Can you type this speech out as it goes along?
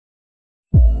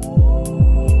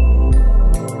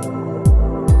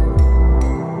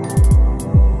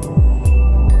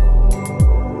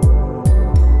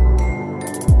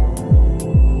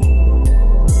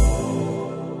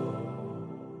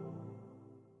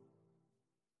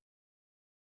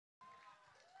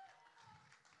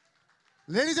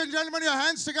Ladies and gentlemen, your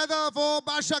hands together for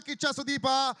Basha Kicha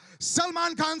Sudeepa,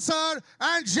 Salman Khan sir,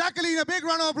 and Jacqueline. A big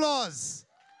round of applause.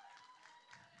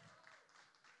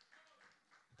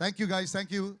 Thank you, guys.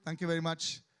 Thank you. Thank you very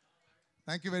much.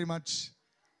 Thank you very much.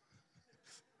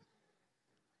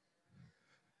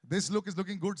 This look is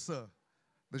looking good, sir.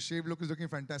 The shave look is looking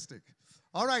fantastic.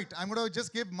 All right, I'm going to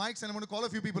just give mics and I'm going to call a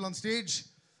few people on stage.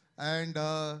 And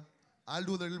I'll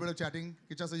do a little bit of chatting.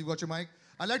 Kicha sir, you got your mic.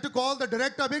 I'd like to call the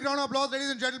director. Big round of applause,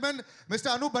 ladies and gentlemen.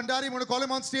 Mr. Anup Bhandari, I'm going to call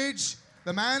him on stage.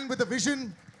 The man with the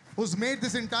vision who's made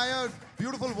this entire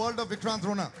beautiful world of Vikrant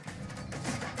Rona.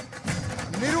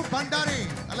 Nirup Bhandari,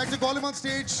 I'd like to call him on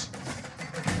stage.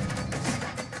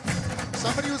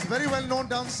 Somebody who's very well known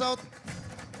down south.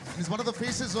 He's one of the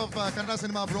faces of Kannada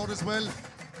cinema abroad as well.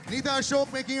 Neeta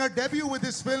Ashok making her debut with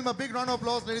this film. A big round of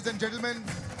applause, ladies and gentlemen.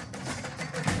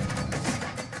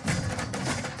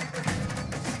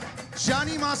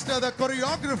 Jani Master, the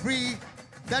choreography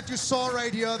that you saw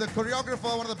right here, the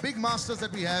choreographer, one of the big masters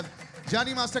that we have.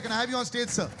 Jani Master, can I have you on stage,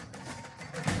 sir?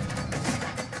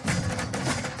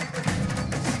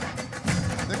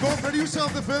 The co-producer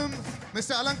of the film,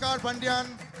 Mr. Alankar Pandyan.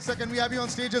 Sir, can we have you on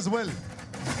stage as well?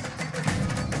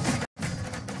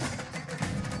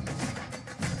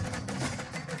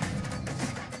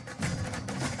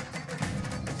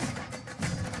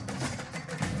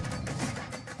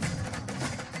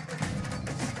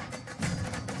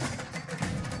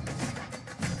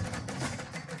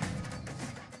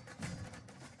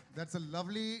 That's a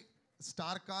lovely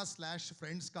star cast /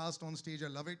 friends cast on stage. I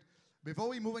love it. Before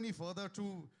we move any further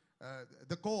to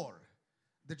the core,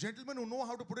 the gentlemen who know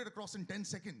how to put it across in 10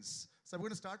 seconds. So I'm going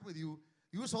to start with you.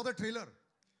 You saw the trailer.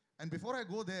 And before I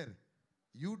go there,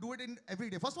 you do it in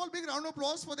every day. First of all, big round of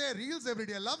applause for their reels every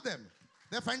day. I love them.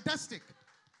 They're fantastic.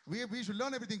 We should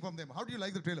learn everything from them. How do you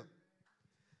like the trailer?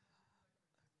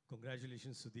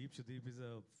 Congratulations, Sudeep. Sudeep is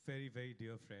a very, very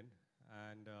dear friend.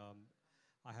 And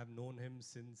I have known him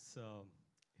since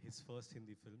his first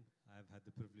Hindi film. I've had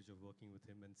the privilege of working with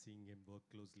him and seeing him work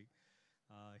closely.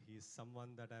 He is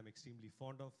someone that I'm extremely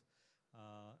fond of,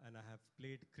 and I have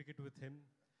played cricket with him,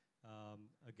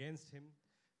 against him.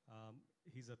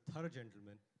 He's a thorough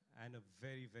gentleman and a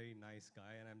very, very nice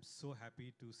guy, and I'm so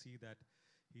happy to see that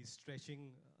he's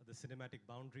stretching the cinematic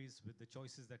boundaries with the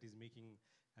choices that he's making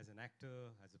as an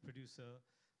actor, as a producer,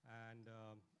 and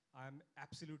I'm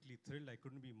absolutely thrilled. I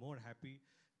couldn't be more happy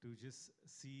to just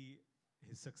see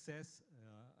his success,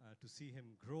 to see him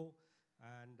grow.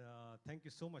 And thank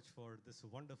you so much for this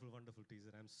wonderful, wonderful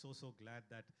teaser. I'm so, so glad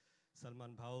that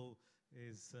Salman Bhau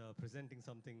is presenting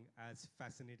something as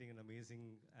fascinating and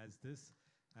amazing as this.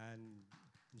 And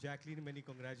Jacqueline, many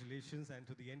congratulations. And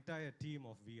to the entire team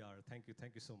of VR, thank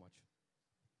you so much.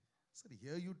 Sir,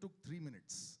 here you took 3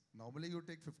 minutes. Normally you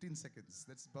take 15 seconds.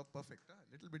 That's perfect.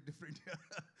 A little bit different here.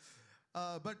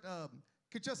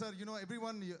 Kicha sir, you know,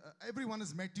 everyone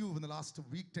has met you in the last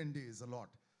week, 10 days, a lot.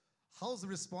 How's the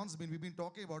response been? We've been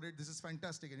talking about it. This is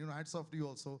fantastic. And, you know, hats off to you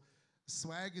also.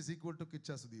 Swag is equal to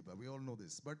Kicha Sudeepa. We all know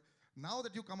this. But now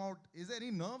that you come out, is there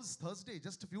any nerves? Thursday,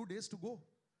 just a few days to go.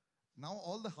 Now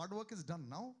all the hard work is done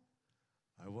now?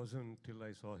 I wasn't till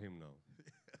I saw him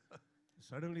now.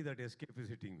 Suddenly that escape is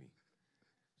hitting me.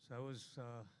 So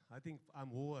I think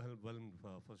I'm overwhelmed,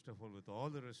 first of all, with all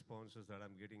the responses that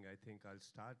I'm getting. I think I'll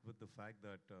start with the fact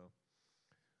that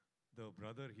the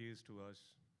brother he is to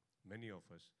us, many of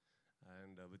us,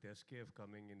 and with SKF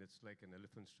coming in, it's like an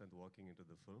elephant strength walking into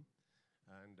the film.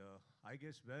 And I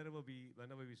guess whenever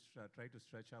we try to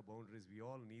stretch our boundaries, we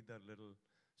all need that little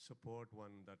support,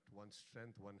 one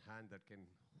strength, one hand that can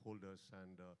hold us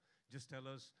and just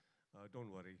tell us,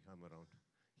 don't worry, I'm around.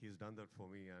 He's done that for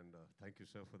me, and thank you,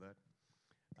 sir, for that.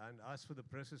 And as for the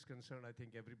press is concerned, I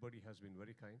think everybody has been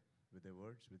very kind with their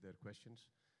words, with their questions.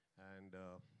 And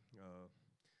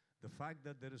the fact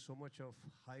that there is so much of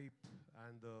hype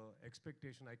and the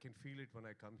expectation, I can feel it when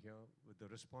I come here with the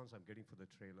response I'm getting for the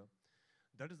trailer.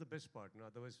 That is the best part. You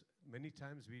know, otherwise, many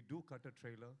times we do cut a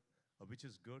trailer, which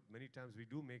is good. Many times we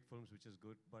do make films, which is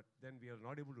good, but then we are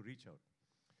not able to reach out.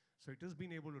 So it has been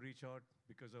able to reach out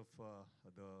because of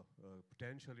the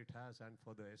potential it has, and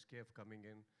for the SKF coming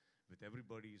in with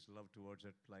everybody's love towards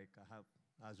it. Like I have,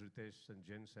 as Ritesh and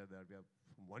Jen said, that we have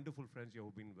wonderful friends here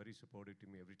who've been very supportive to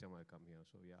me every time I come here.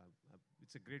 So yeah,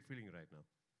 it's a great feeling right now.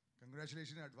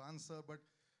 Congratulations in advance, sir. But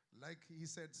like he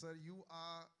said, sir, you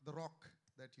are the rock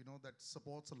that, you know, that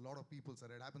supports a lot of people, sir.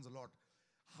 It happens a lot.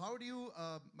 How do you,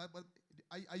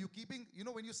 are you keeping, you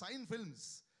know, when you sign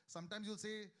films, sometimes you'll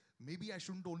say, maybe I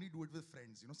shouldn't only do it with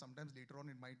friends. You know, sometimes later on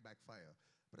it might backfire.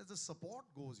 But as the support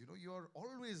goes, you know, you're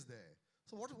always there.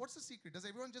 So what's the secret? Does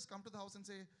everyone just come to the house and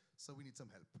say, sir, we need some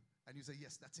help? And you say,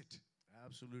 yes, that's it.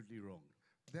 Absolutely wrong.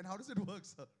 Then how does it work,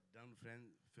 sir? Done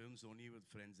films only with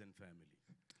friends and family.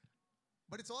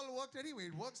 But it's all worked anyway.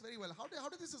 It works very well. How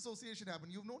did this association happen?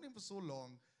 You've known him for so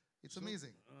long. It's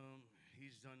amazing.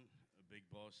 He's done Big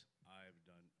Boss. I've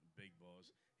done Big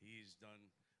Boss. He's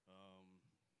done,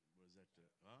 what is that?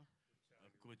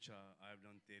 Kucha. I've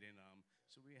done Tere Naam.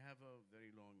 So we have a very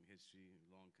long history,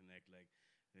 long connect. Like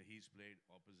he's played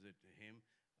opposite him.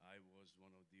 I was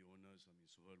one of the owners. I mean,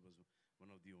 Suhar was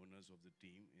one of the owners of the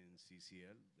team in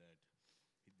CCL that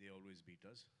they always beat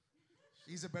us.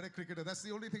 He's a better cricketer. That's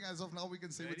the only thing as of now we can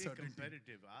say with Very certainty.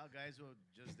 competitive. Our guys were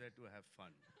just there to have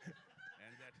fun.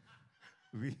 And that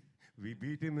We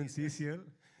beat him in CCL.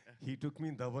 He took me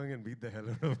in Dabang and beat the hell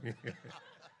out of me. Yeah,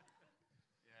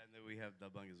 and then we have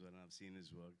Dabang as well. I've seen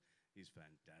his work. He's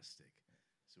fantastic.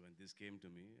 So when this came to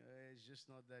me, it's just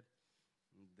not that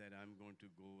I'm going to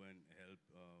go and help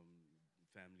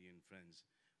family and friends.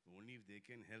 Only if they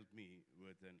can help me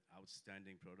with an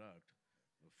outstanding product,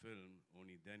 a film,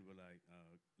 only then will I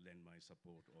lend my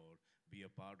support or be a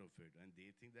part of it. And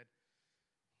they think that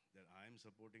I'm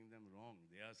supporting them wrong.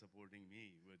 They are supporting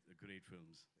me with great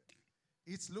films.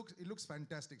 It looks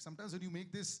fantastic. Sometimes when you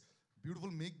make this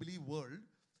beautiful make-believe world,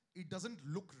 it doesn't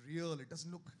look real. It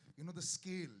doesn't look, the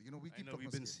scale. We keep talking we've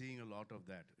about been scale. seeing a lot of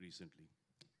that recently.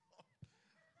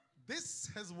 This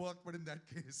has worked, but in that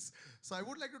case. So I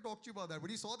would like to talk to you about that.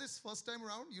 When you saw this first time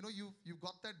around, you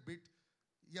got that bit,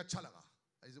 ya acha laga.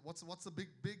 What's the big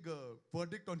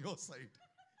verdict on your side?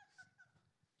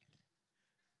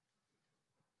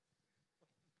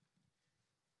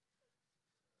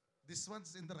 This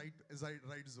one's in the right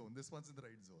zone. This one's in the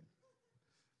right zone.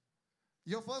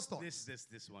 Your first thought.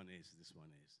 This one is.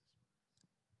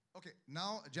 Okay,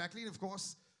 now Jacqueline, of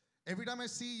course, every time I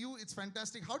see you, it's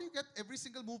fantastic. How do you get every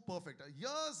single move perfect?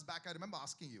 Years back, I remember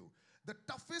asking you, the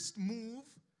toughest move,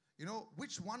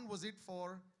 which one was it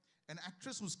for an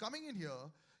actress who's coming in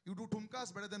here? You do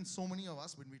tumkas better than so many of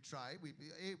us when we try.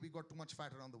 We got too much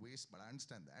fat around the waist, but I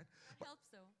understand that. That helps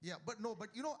though. Yeah, but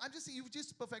I'm just saying you've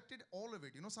just perfected all of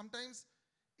it. Sometimes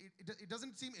it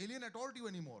doesn't seem alien at all to you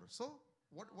anymore. So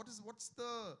what's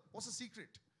the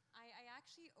secret? I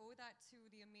actually owe that to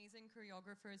the amazing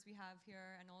choreographers we have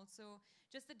here and also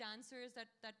just the dancers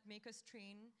that make us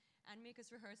train and make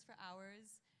us rehearse for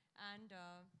hours. And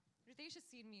Ritesh has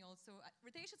seen me also.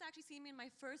 Ritesh has actually seen me in my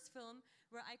first film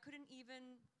where I couldn't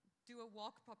even do a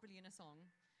walk properly in a song.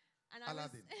 And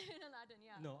Aladdin. In Aladdin,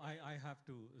 yeah. No, I have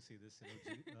to see this.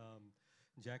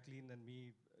 Jacqueline and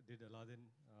me did Aladdin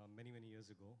many years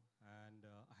ago, and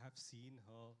I have seen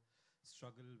her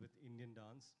struggle with Indian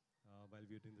dance while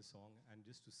we were doing the song, and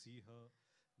just to see her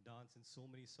dance in so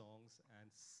many songs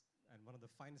and one of the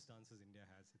finest dances India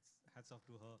has. It's hats off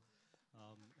to her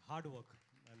hard work,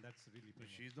 and that's really.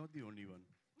 But she's not the only one.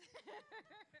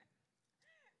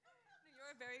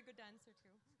 You're a very good dancer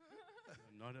too.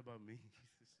 Not about me.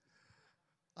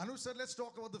 Anuj sir, let's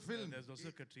talk about the film. There's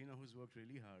also Katrina who's worked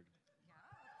really hard. Yeah,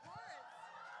 of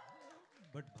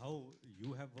course. But how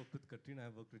you have worked with Katrina, I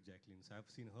have worked with Jacqueline, so I've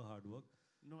seen her hard work.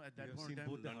 No, at You that have point seen in time,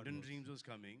 both the hard London works. Dreams was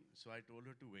coming, so I told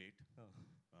her to wait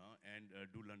Oh. and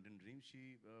do London Dreams.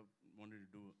 She wanted to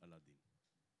do Aladdin.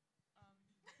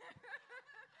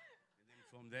 And then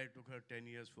from there, it took her 10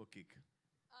 years for Kick.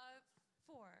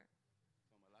 4.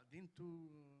 From Aladdin to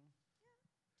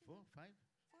 4, 5?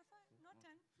 4, 5, not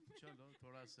 10. Chalo,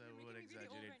 thoda sa You're making over me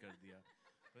really old exaggerate right kar now. diya.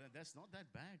 But that's not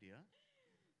that bad, yeah?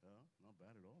 Not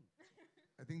bad at all.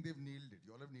 I think they've nailed it.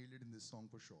 You all have nailed it in this song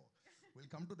for sure.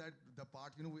 We'll come to that, the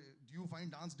part, do you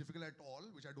find dance difficult at all?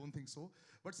 Which I don't think so.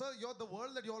 But sir, the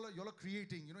world that you all are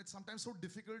creating, it's sometimes so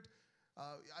difficult.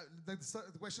 The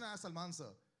question I asked Salman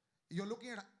sir, you're looking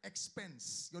at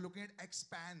expense, you're looking at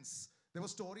expanse. There were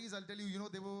stories, I'll tell you,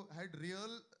 they had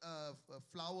real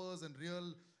flowers and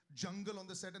real jungle on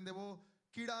the set, and there were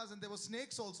kidas and there were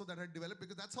snakes also that had developed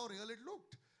because that's how real it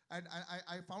looked. And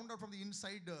I found out from the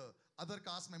inside other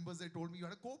cast members, they told me you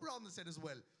had a cobra on the set as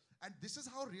well. And this is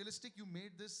how realistic you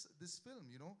made this film,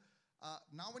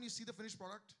 Now when you see the finished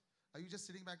product, are you just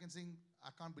sitting back and saying, I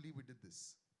can't believe we did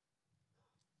this?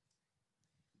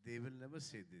 They will never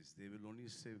say this. They will only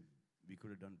say, we could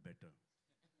have done better.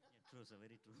 Yeah, true, sir,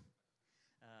 very true.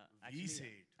 We say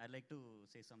it. I'd like to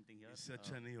say something here. इससे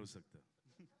अच्छा नहीं हो सकता.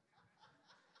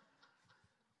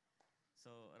 So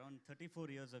around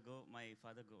 34 years ago, my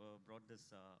father brought this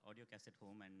audio cassette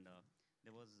home, and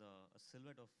there was a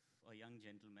silhouette of a young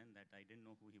gentleman that I didn't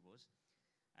know who he was.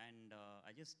 And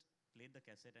I just played the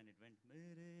cassette and it went,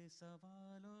 Mere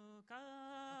sawalon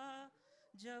ka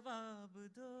jawab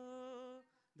do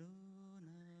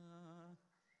na.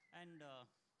 And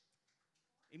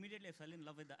immediately I fell in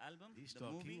love with the album, He's the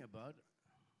talking movie. about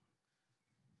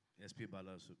SP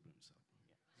Bala Supreme Saab.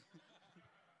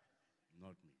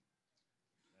 Not me.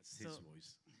 That's his So-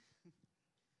 voice.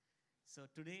 So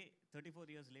today, 34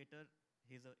 years later,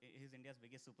 he's India's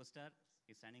biggest superstar.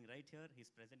 He's standing right here. He's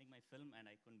presenting my film, and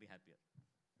I couldn't be happier.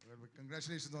 Well,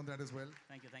 congratulations on that as well.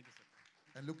 Thank you, sir.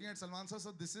 And looking at Salman sir,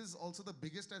 so this is also the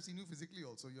biggest I've seen you physically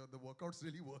also. The workout's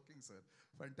really working, sir.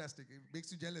 Fantastic. It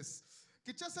makes you jealous.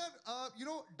 Kicha sir,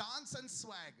 dance and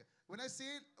swag. When I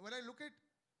look at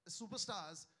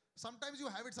superstars, sometimes you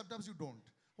have it, sometimes you don't.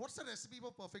 What's the recipe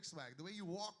for perfect swag? The way you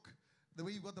walk, the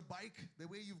way you've got the bike, the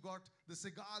way you've got the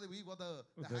cigar, the way you've got the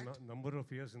hat? Number of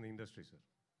years in the industry, sir.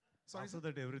 Sorry, After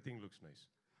sir? that, everything looks nice.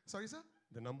 Sorry, sir?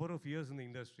 The number of years in the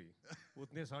industry,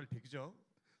 उतने साल ठीक जाओ,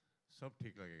 सब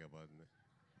ठीक लगेगा बाद में.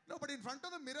 No, but in front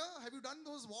of the mirror, have you done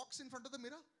those walks in front of the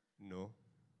mirror? No.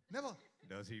 Never.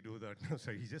 Does he do that? No,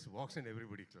 sir. He just walks and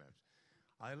everybody claps.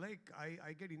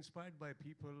 I get inspired by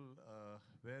people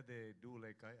where they do,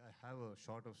 like, I have a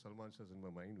shot of Salman sir in my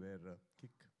mind where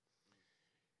kick.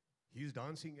 He's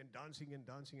dancing and dancing and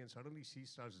dancing, and suddenly she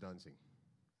starts dancing.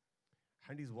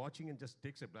 And he's watching and just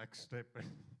takes a back step and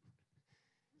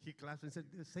he claps and said,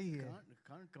 say here.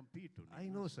 Can't compete. I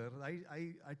know, sir.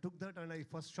 I took that and I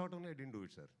first shot only, I didn't do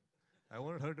it, sir. I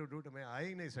wanted her to do it.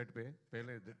 I nahi set pe,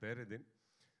 pehle din.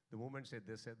 The moment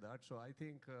they said that. So I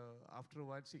think after a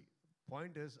while, see,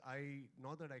 point is,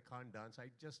 not that I can't dance, I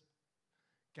just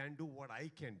can do what I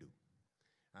can do.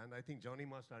 And I think Johnny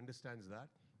Master understands that.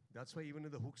 That's why even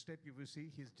in the hook step, you will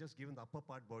see, he's just given the upper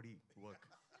part body work.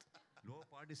 Lower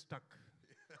part is stuck.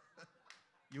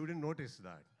 You didn't notice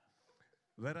that.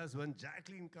 Whereas when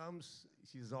Jacqueline comes,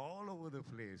 she's all over the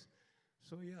place.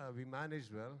 So yeah, we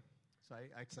managed well. So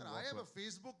I can Sir, I have a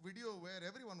Facebook video where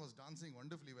everyone was dancing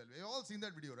wonderfully well. We've all seen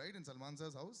that video, right, in Salman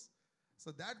sir's house?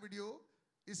 So that video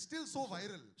is still so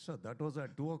viral. Sir, that was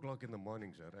at 2 o'clock in the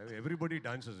morning, sir. Everybody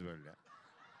dances well.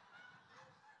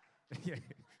 Yeah.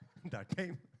 That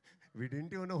time, we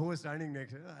didn't even know who was standing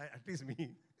next. At least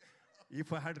me.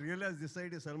 If I had realized this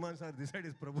side is Salman sir, this side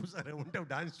is Prabhu sir, I wouldn't have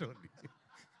danced only.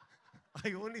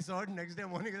 I only saw it next day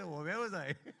morning. Where was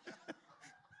I?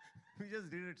 We just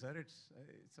did it, sir.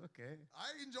 It's okay.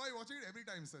 I enjoy watching it every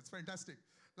time, sir. It's fantastic.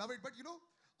 Love it. But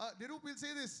Nirup will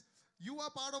say this. You are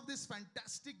part of this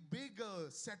fantastic big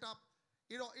setup.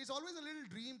 It's always a little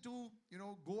dream to,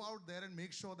 go out there and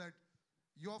make sure that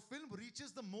your film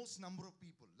reaches the most number of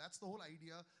people. That's the whole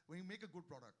idea when you make a good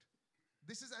product.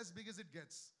 This is as big as it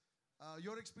gets.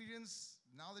 Your experience,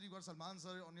 now that you've got Salman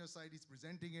sir on your side, he's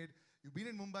presenting it. You've been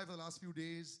in Mumbai for the last few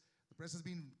days. The press has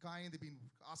been kind. They've been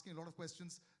asking a lot of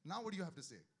questions. Now what do you have to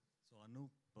say? So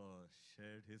Anup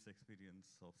shared his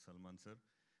experience of Salman sir.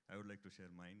 I would like to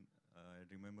share mine. I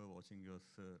remember watching your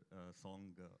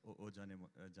song O Jane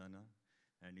Jana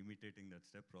and imitating that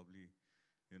step. Probably,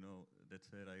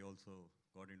 that's where I also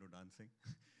got into dancing.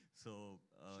 So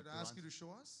should I ask you to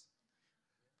show us?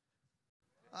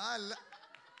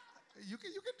 You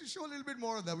can show a little bit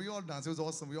more of that. We all danced. It was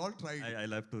awesome. We all tried.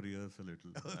 I'll have to rehearse a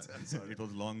little. Sorry. It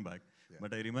was long back. Yeah.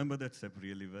 But I remember that step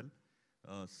really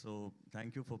well. So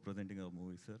thank you for presenting our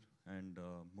movie, sir. And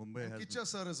Mumbai And has... Kicha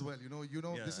sir as well.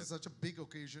 Yeah, this is such a big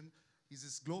occasion. He's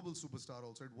this global superstar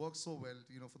also. It works so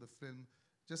well, for the film.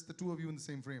 Just the two of you in the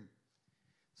same frame.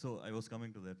 So I was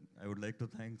coming to that. I would like to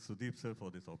thank Sudeep sir for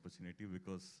this opportunity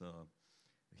because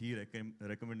he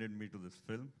recommended me to this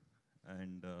film.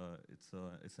 And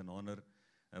it's an honor.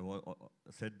 I've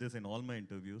said this in all my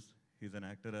interviews. He's an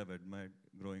actor I've admired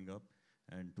growing up.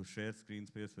 And to share screen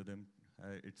space with him,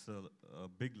 it's a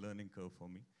big learning curve for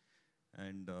me.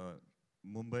 And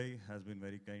Mumbai has been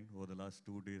very kind. Over the last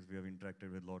 2 days, we have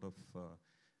interacted with a lot of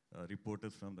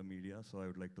reporters from the media. So I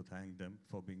would like to thank them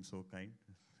for being so kind,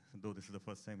 though this is the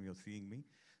first time you're seeing me.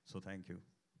 So thank you.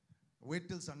 Wait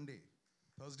till Sunday.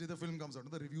 Thursday the film comes out.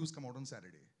 The reviews come out on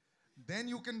Saturday. Then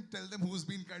you can tell them who's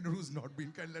been kind or who's not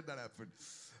been kind. Let that happen.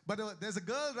 But there's a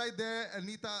girl right there,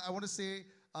 Anita. I want to say,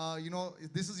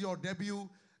 this is your debut.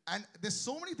 And there's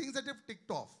so many things that you've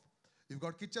ticked off. You've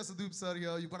got Kicha Sudeep sir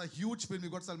here. You've got a huge film.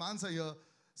 You've got Salman sir here.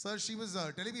 Sir, she was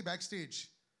telling me backstage,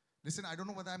 listen, I don't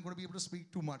know whether I'm going to be able to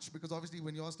speak too much because obviously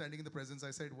when you're standing in the presence,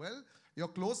 I said, well, you're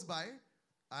close by.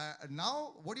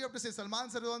 Now, what do you have to say? Salman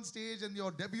sir is on stage and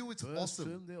your debut, it's First awesome.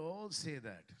 film, they all say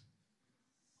that.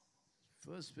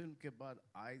 First film ke baad,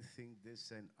 I think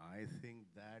this and I think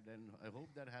that, and I hope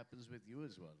that happens with you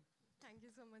as well. Thank you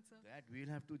so much, sir. That we'll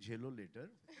have to jello later.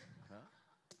 Huh?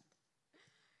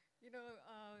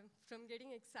 From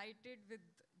getting excited with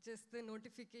just the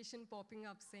notification popping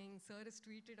up saying, sir has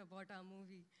tweeted about our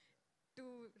movie, to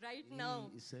right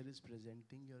now. Sir is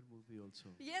presenting your movie also.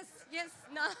 Yes,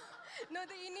 no,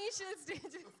 the initial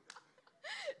stages.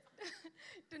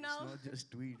 to now. It's not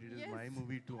just tweet, it is Yes. my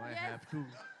movie too. I Yes. have to.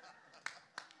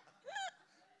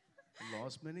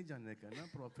 Loss में नहीं जानने का ना,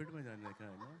 profit में जानने का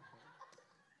है ना.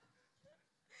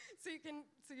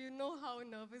 So you know how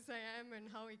nervous I am and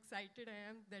how excited I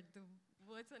am that the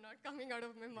words are not coming out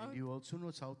of my mouth. And you also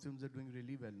know South films are doing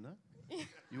really well, na?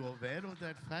 You are aware of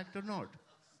that fact or not?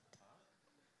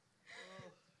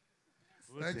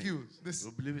 Thank you. This,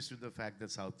 Oblivious to the fact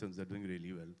that South films are doing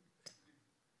really well.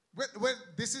 well,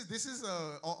 this is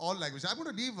all language. I'm going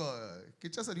to leave,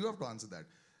 Kicha sir, you have to answer that.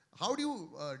 How do you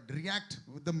react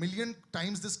with the million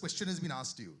times this question has been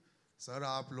asked to you? Sir,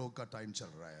 aap log ka time chal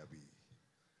raha hai abhi.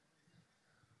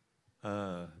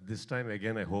 This time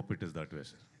again, I hope it is that way,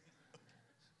 sir.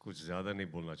 कुछ ज़्यादा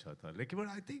नहीं बोलना चाहता. लेकिन but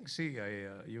I think, see,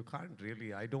 you can't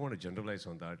really, I don't want to generalize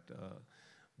on that.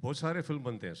 बहुत सारे film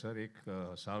बनते हैं सर एक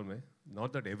साल में.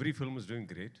 Not that every film is doing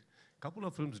great. Couple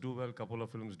of films do well, couple of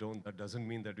films don't. That doesn't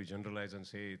mean that we generalize and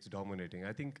say it's dominating.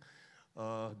 I think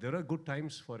there are good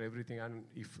times for everything. And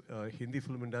if Hindi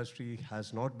film industry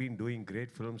has not been doing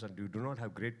great films and you do not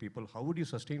have great people, how would you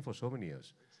sustain for so many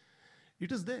years?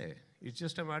 It is there. It's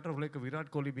just a matter of like a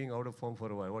Virat Kohli being out of form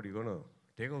for a while. What, are you going to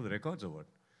take off the records or what?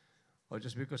 Or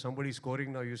just because somebody's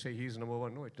scoring now, you say he's number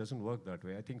one. No, it doesn't work that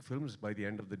way. I think films, by the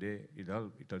end of the day,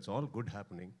 it's all good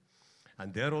happening.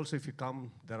 And there also, if you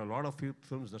come, there are a lot of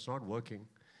films that's not working.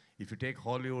 If you take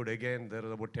Hollywood, again, there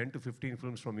are about 10 to 15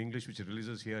 films from English which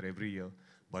releases here every year.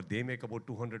 But they make about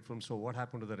 200 films. So what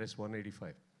happened to the rest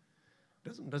 185?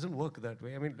 Doesn't work that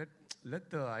way. I mean,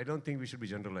 I don't think we should be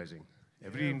generalizing.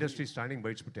 Every industry is standing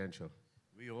by its potential.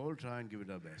 We all try and give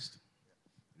it our best.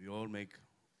 We all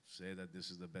say that this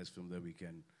is the best film that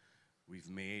we've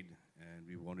made, and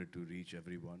we wanted to reach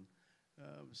everyone.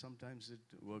 Sometimes it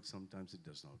works, sometimes it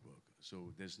does not work.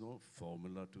 So there's no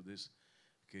formula to this.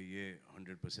 कि ये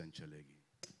 100% चलेगी.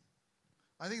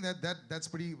 I think that's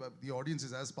pretty, the audience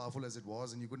is as powerful as it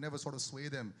was, and you could never sort of sway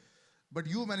them. But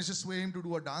you managed to sway him to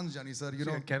do a dance, Jani sir. You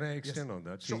know. Can I extend on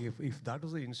that? Sure. See, if that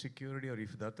was the insecurity or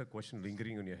if that's the question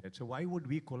lingering on your head, so why would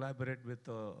we collaborate with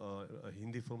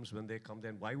Hindi films when they come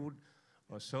then? Why would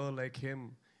a sir like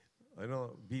him,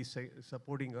 be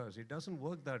supporting us? It doesn't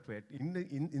work that way.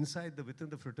 Within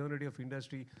the fraternity of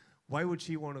industry, why would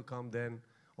she want to come then?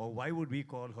 Or why would we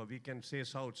call her? We can say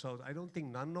South. I don't think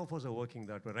none of us are working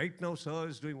that way. Right now, sir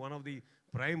is doing one of the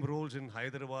prime roles in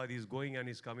Hyderabad. He's going and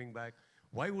he's coming back.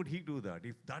 Why would he do that?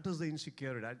 If that is the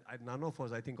insecurity, none of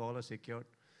us, I think all are secured.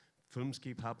 Films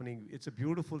keep happening. It's a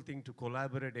beautiful thing to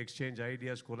collaborate, exchange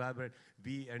ideas, collaborate.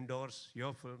 We endorse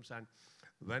your films. And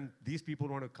when these people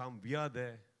want to come, we are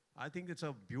there. I think it's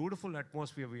a beautiful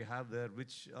atmosphere we have there,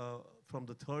 which from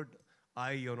the third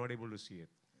eye, you're not able to see it.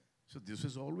 So this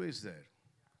is always there.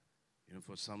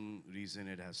 For some reason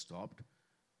it has stopped.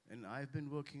 And I've been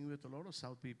working with a lot of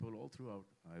South people all throughout.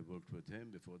 I worked with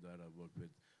him. Before that, I worked with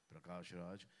Prakash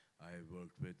Raj. I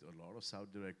worked with a lot of South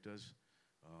directors,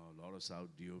 a lot of South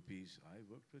DOPs. I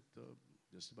worked with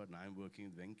just about, now I'm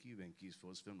working with Venky. Venky's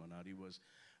first film, Anari, was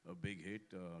a big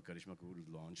hit. Karishma Kapoor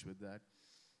launched with that.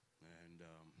 And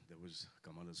there was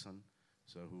Kamal Hassan,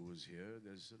 sir, who was here.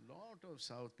 There's a lot of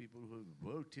South people who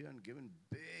have worked here and given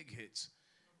big hits.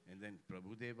 And then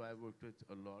Prabhudev I worked with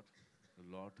a lot.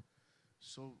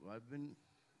 So I've been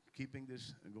keeping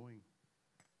this going.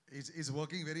 It's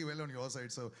working very well on your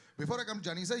side. So before I come to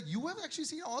Jani sir, you have actually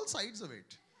seen all sides of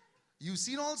it. You've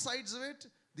seen all sides of it.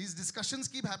 These discussions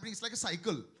keep happening. It's like a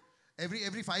cycle. Every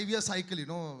 5-year cycle,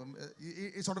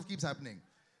 it sort of keeps happening.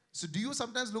 So do you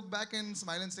sometimes look back and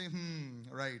smile and say,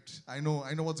 right, I know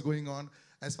what's going on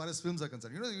as far as films are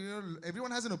concerned.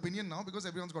 Everyone has an opinion now because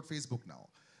everyone's got Facebook now.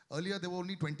 Earlier, there were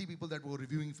only 20 people that were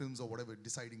reviewing films or whatever,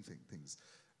 deciding things.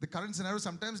 The current scenario,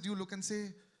 sometimes do you look and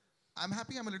say, I'm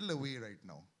happy I'm a little away right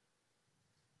now?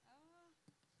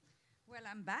 Well,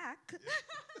 I'm back.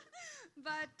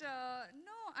 But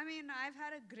no, I mean, I've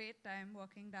had a great time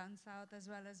working down south as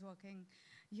well as working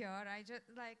here. I just,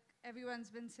 like everyone's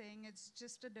been saying, it's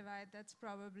just a divide that's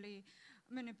probably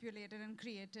manipulated and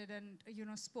created and,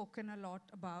 spoken a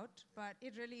lot about. But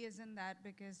it really isn't that,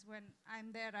 because when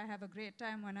I'm there, I have a great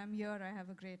time. When I'm here, I have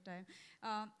a great time.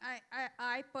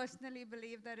 I personally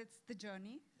believe that it's the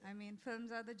journey. I mean,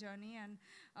 films are the journey, and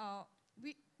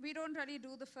we don't really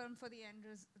do the film for the end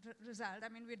result. I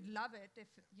mean, we'd love it if,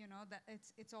 that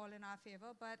it's all in our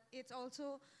favor, but it's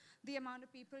also the amount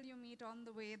of people you meet on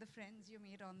the way, the friends you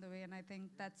meet on the way, and I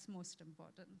think that's most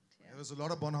important. Yeah. There was a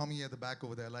lot of bonhomie at the back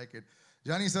over there, I like it.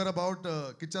 Jani sir, about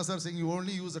Kicha sir saying you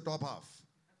only use the top half.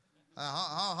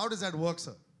 How does that work,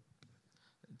 sir?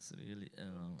 It's really...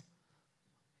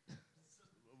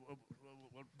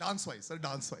 Dance-wise, sir,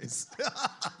 dance-wise.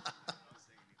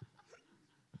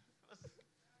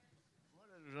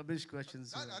 rubbish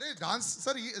questions. Arey, dance,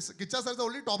 sir. Kicha sir is the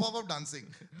only top of dancing.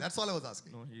 That's all I was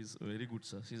asking. No, he's very good,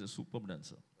 sir. He's a superb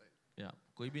dancer. Yeah,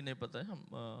 कोई भी नहीं पता है हम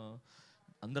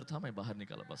अंदर था मैं बाहर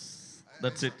निकाला बस.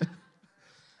 That's it.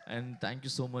 And thank you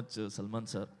so much, Salman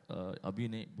sir. अभी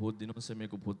नहीं बहुत दिनों से मेरे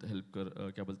को बहुत help कर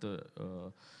क्या बोलते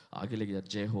आगे ले गया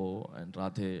जय हो and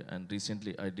Radhe and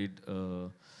recently I did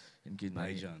इनकी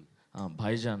भाईजान. हाँ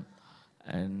भाईजान.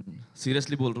 And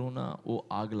seriously बोल रहा हूँ ना वो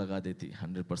आग लगा देती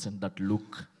 100% that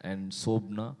look and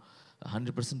सोब ना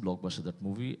 100% blockbuster that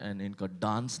movie and इनका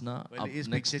dance ना पहले इस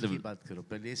next पिक्चर की level. बात करो.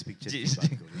 पहले इस पिक्चर जी, की बात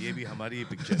जी. करो. ये भी हमारी ही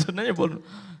पिक्चर. तो नहीं बोल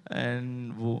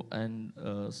and वो and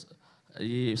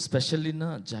ये स्पेशली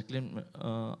ना जैकलिन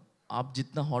आप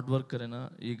जितना हार्ड वर्क करें ना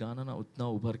ये गाना ना उतना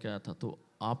उभर के आया था तो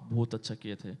आप बहुत अच्छा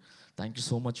किए थे. Thank you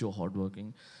so much your hard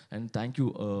working and thank you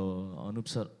Anoop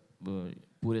sir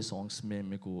पूरे सॉन्ग्स में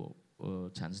मेरे को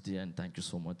चांस दिया and thank you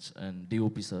so much and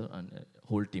DOP sir and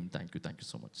whole team thank you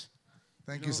so much.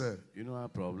 Thank you, sir. You know, our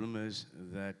problem is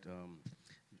that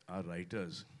our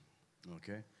writers,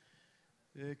 okay,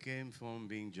 they came from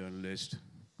being journalists.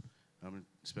 I'm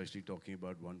especially talking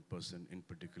about one person in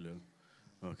particular,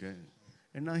 okay?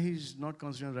 And now he's not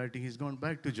concentrating on writing, he's gone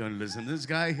back to journalism. This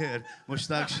guy here,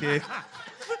 Mushtaq Sheikh,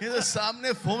 he's a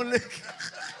सामने phone लेके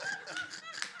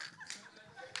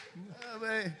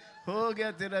अबे हो गया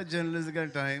तेरा journalist का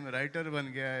time, writer बन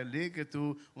गया है, लेके तू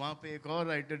वहाँ पे एक और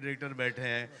राइटर डायरेक्टर बैठे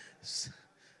हैं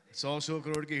 100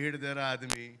 करोड़ की हिट दे रहा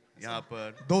आदमी यहाँ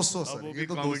पर 200 अब सर, वो ये भी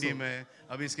तो कॉमेडी 200. में,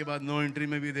 अब इसके बाद नो एंट्री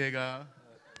में भी देगा.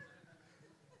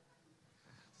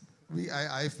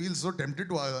 I feel so tempted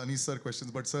to ask Anish sir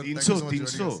questions, but sir, thank you so much for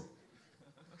joining us.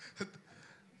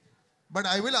 But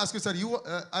I will ask you, sir. You,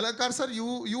 Alakar, sir,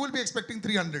 you will be expecting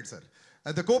 300, sir.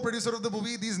 As the co-producer of the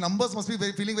movie, these numbers must be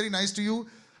feeling very nice to you.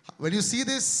 When you see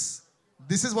this,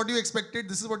 this is what you expected,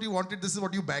 this is what you wanted, this is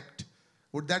what you backed.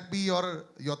 Would that be your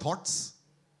thoughts?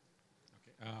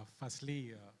 Okay.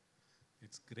 Firstly,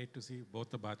 it's great to see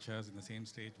both the Badshahs in the same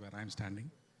stage where I'm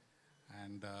standing.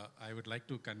 And I would like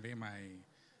to convey my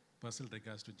personal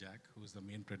regards to Jack, who's the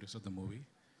main producer of the movie.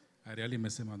 I really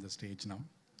miss him on the stage now.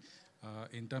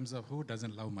 In terms of who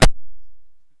doesn't love money,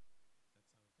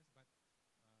 that's how it is. But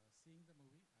seeing the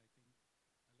movie, I think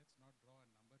let's not draw a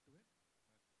number to it.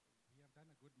 But we have done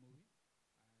a good movie, and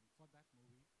for that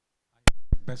movie, I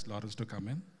expect best laurels to come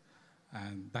in,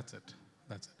 and that's it.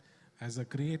 That's it. As a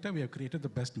creator, we have created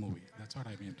the best movie. That's what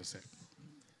I mean to say.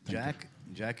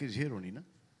 Jack is here only, na?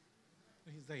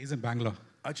 He's in Bangalore.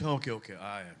 Acha, okay.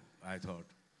 I thought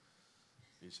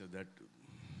he said that.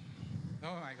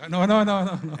 No, no.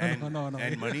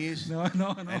 And money is no.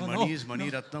 Money is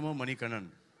Mani Ratnam or Mani Kanan?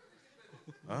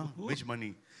 Huh? Which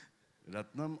money?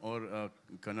 Ratnam or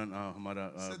Kanan?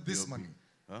 Hamara. Sir, this POP? money.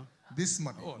 Huh? This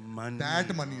money. Oh, money.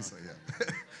 That money, sir. Yeah.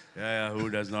 Yeah. Who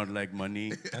does not like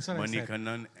money? That's what Mani I said.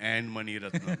 Kanan and Mani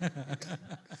Ratnam.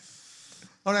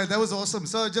 All right, that was awesome.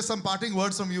 Sir, just some parting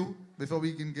words from you before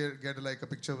we can get like a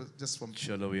picture just from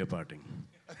Chalo, we are parting.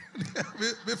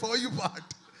 Before you part,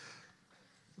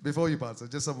 sir,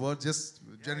 just some words, just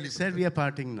generally. Said we are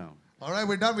parting now. All right,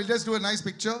 we're done. We'll just do a nice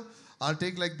picture. I'll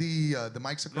take like the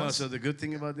mics across. No, so the good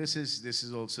thing about this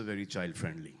is also very child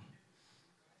friendly.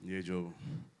 ये जो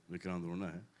विक्रांत रोना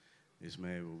है,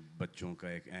 इसमें वो बच्चों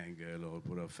का एक angle और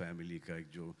पूरा फैमिली का एक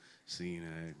जो सीन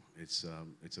है, it's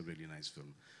a really nice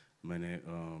film. मैंने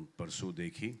परसों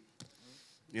देखी,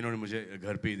 इन्होंने मुझे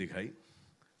घर पे ही दिखाई,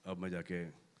 अब मैं जाके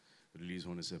रिलीज़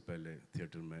होने से पहले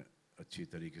थिएटर में अच्छी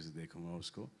तरीके से देखूंगा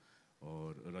उसको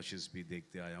और रशेस भी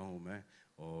देखते आया हूँ मैं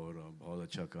और बहुत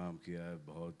अच्छा काम किया है,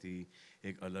 बहुत ही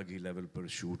एक अलग ही लेवल पर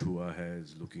शूट हुआ है.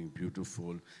 It's looking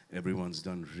beautiful, everyone's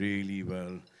done really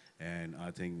well and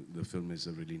I think the film is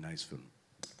a really nice film.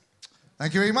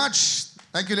 Thank you very much.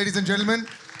 Thank you, ladies and gentlemen.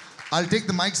 I'll take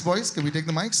the mics, boys. Can we take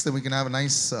the mics? Then we can have a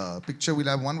nice picture. We'll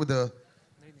have one with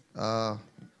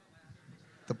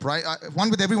one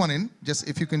with everyone in. Just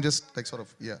if you can just like sort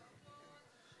of, yeah.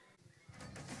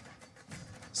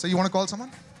 So you want to call someone?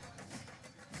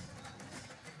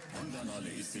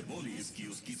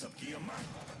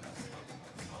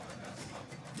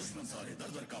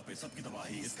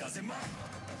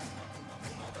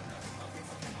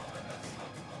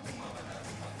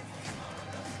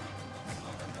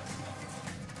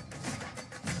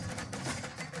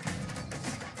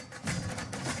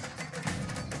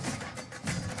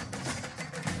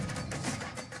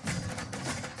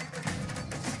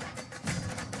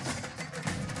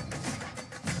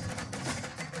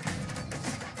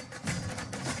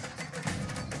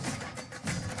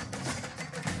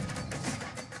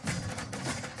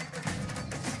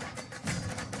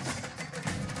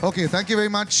 Okay, thank you very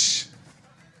much.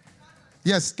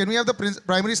 Yes, can we have the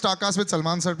primary star cast with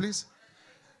Salman, sir, please?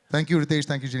 Thank you, Ritesh.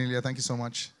 Thank you, Genelia. Thank you so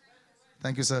much.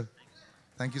 Thank you, sir.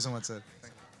 Thank you so much, sir.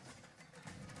 Thank you.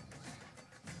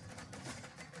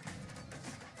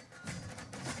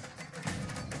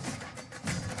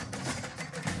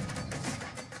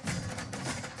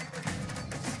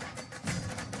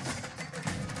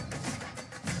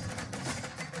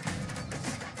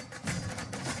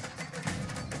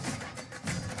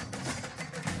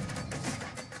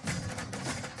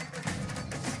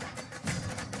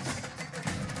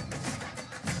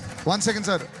 One second,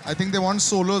 sir. I think they want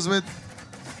solos with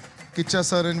Kicha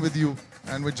sir and with you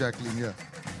and with Jacqueline. Yeah.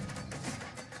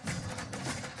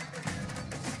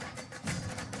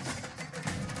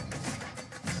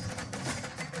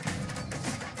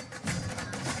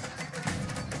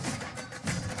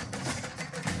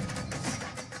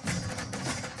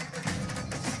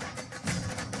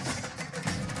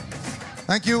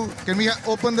 Thank you. Can we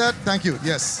open that? Thank you.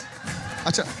 Yes.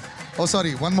 Acha. Oh,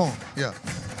 sorry. One more. Yeah.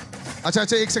 अच्छा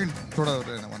अच्छा एक second थोड़ा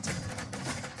रहना one second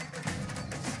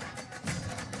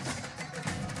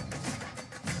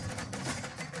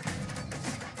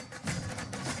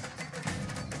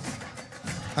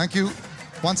thank you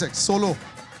one sec solo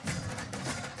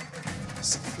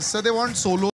sir they want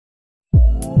solo